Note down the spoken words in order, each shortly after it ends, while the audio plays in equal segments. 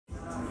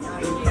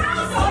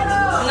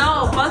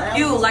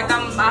you. Like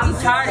I'm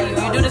tired of you.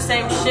 You do the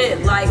same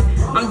shit. Like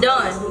I'm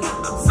done.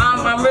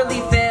 I'm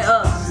really fed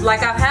up.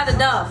 Like I've had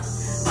enough.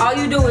 All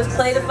you do is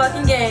play the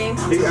fucking game.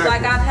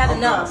 Like I've had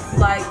enough.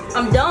 Like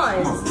I'm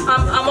done.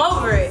 I'm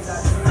over it.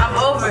 I'm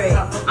over it.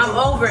 I'm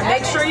over it.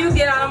 Make sure you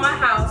get out of my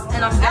house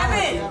and I'm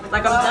done.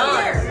 Like I'm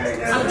done.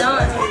 I'm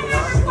done.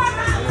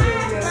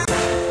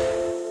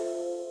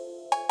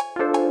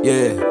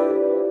 Yeah.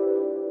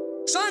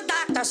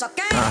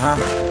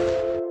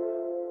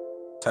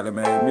 Tell him,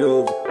 man,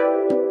 music.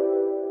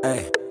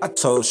 Hey, I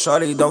told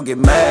Shorty don't get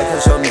mad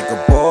cause your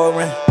nigga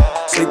boring.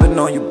 Sleeping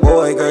on your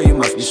boy, girl, you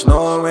must be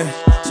snoring.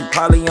 She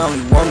probably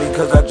only want me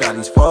cause I drive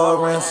these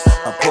foreigns.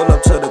 I pull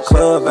up to the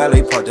club,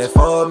 valet park that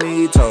for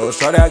me. Told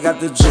Shorty I got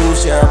the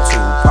juice, yeah, I'm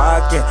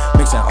two-pockin'.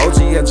 Mixing OG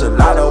and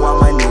gelato, I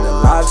might need a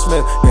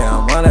locksmith. Yeah,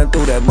 I'm running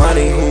through that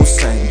money,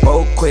 Hussein,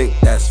 both quick.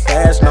 That's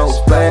fast, no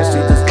splash, she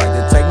just like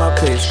to take my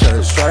pics.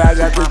 Cause Shorty I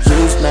got the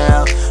juice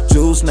now,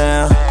 juice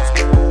now.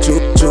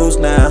 Juice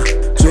now,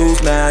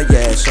 juice now,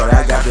 yeah, Shorty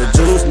I got the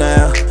juice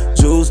now,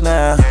 juice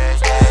now.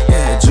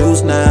 Yeah,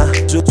 juice now,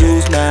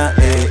 juice now,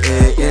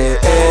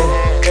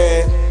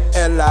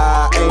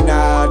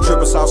 L.I.A.N.A.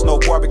 Triple sauce, no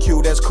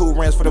barbecue, that's cool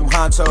ranch for them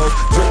honchos.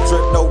 Drip,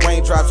 drip, no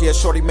raindrops, yeah,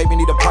 Shorty made me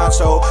need a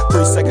poncho.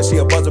 3 seconds, she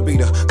a buzzer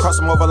beater, cross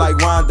them over like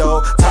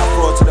Rondo. Top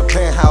floor to the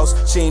penthouse,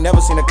 she ain't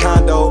never seen a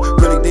condo.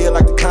 Really did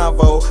like the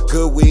convo,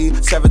 good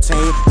weed, 17,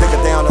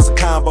 nigga down, that's a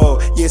combo.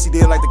 Yeah, she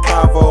did like the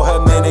convo, her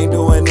man ain't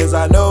doing this,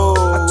 I know.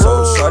 I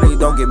told Shorty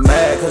don't get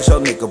mad cause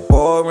your nigga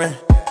boring.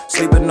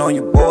 Sleeping on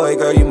your boy,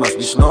 girl, you must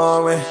be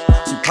snoring.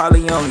 She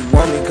probably only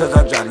want me cause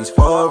I drive these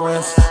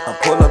foreigns. I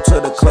pull up to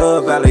the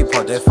club, valet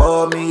park that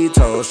for me.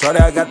 Told Shorty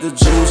I got the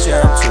juice,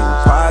 yeah, I'm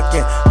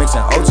two-pockin'.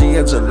 Mixing OG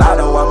and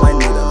gelato, I might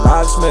need a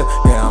locksmith.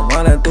 Yeah, I'm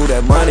running through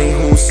that money,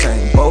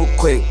 Hussein, both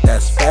quick.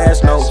 That's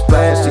fast, no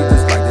splash, she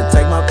just like to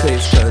take my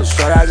pics. Cause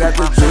Shorty I got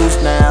the juice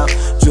now,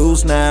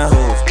 juice now.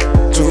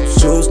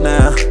 Juice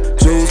now,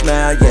 juice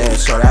now, yeah,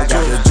 Shorty I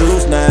got the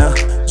juice now,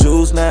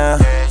 juice now.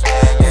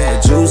 Yeah,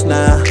 juice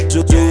now,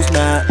 juice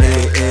now,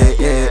 yeah,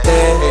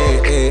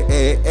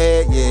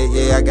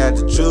 I got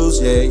the juice,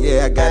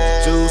 yeah, I got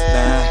the juice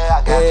now,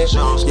 yeah, got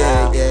the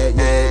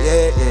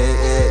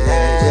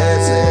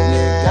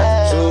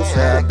juice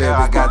now,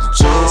 baby, got the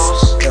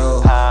juice,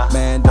 yo,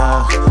 man,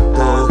 don't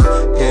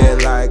do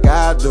it like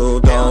I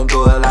do, don't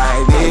do it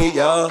like me,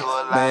 yo,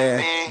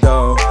 man,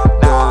 don't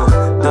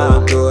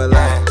do it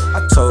like,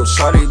 I told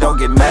Shorty don't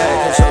get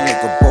mad cause your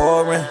nigga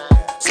boring.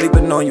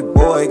 Sleeping on your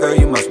boy, girl,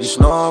 you must be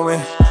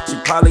snoring. She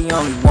probably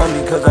only want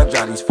me cause I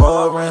drive these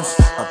foreigns.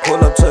 I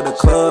pull up to the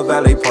club,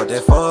 valet park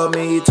that for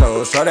me.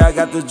 Told Shorty I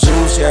got the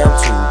juice, yeah, I'm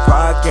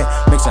two-pockin'.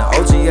 Mixing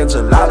OG and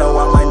gelato,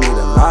 I might need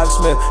a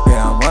locksmith.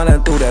 Yeah, I'm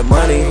running through that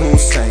money,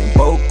 Hussein,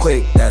 both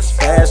quick. That's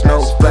fast,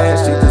 no splash,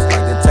 she just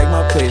like to take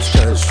my pics.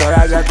 Cause Shorty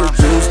I got the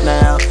juice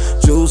now,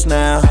 juice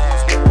now.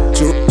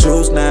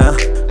 Juice now,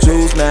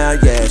 juice now,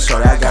 yeah,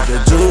 Shorty I got the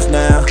juice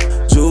now,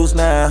 juice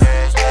now.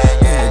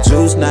 Yeah,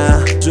 juice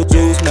now,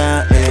 juice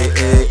now,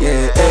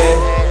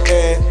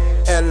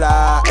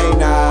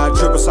 L.I.A.N.A.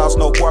 Triple sauce,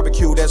 no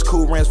barbecue, that's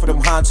cool ranch for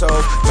them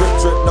honchos.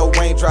 Drip, drip, no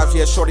raindrops,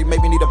 yeah, Shorty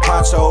made me need a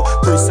poncho.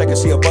 3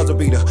 seconds, she a buzzer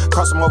beater,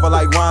 cross them over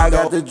like Rondo.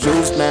 I got the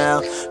juice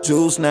now,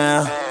 juice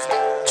now.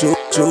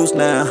 Juice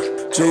now,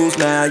 juice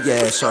now,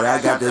 yeah, Shorty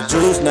I got the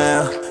juice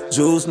now,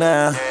 juice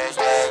now.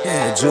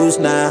 Yeah, juice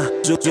now,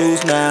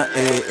 juice now,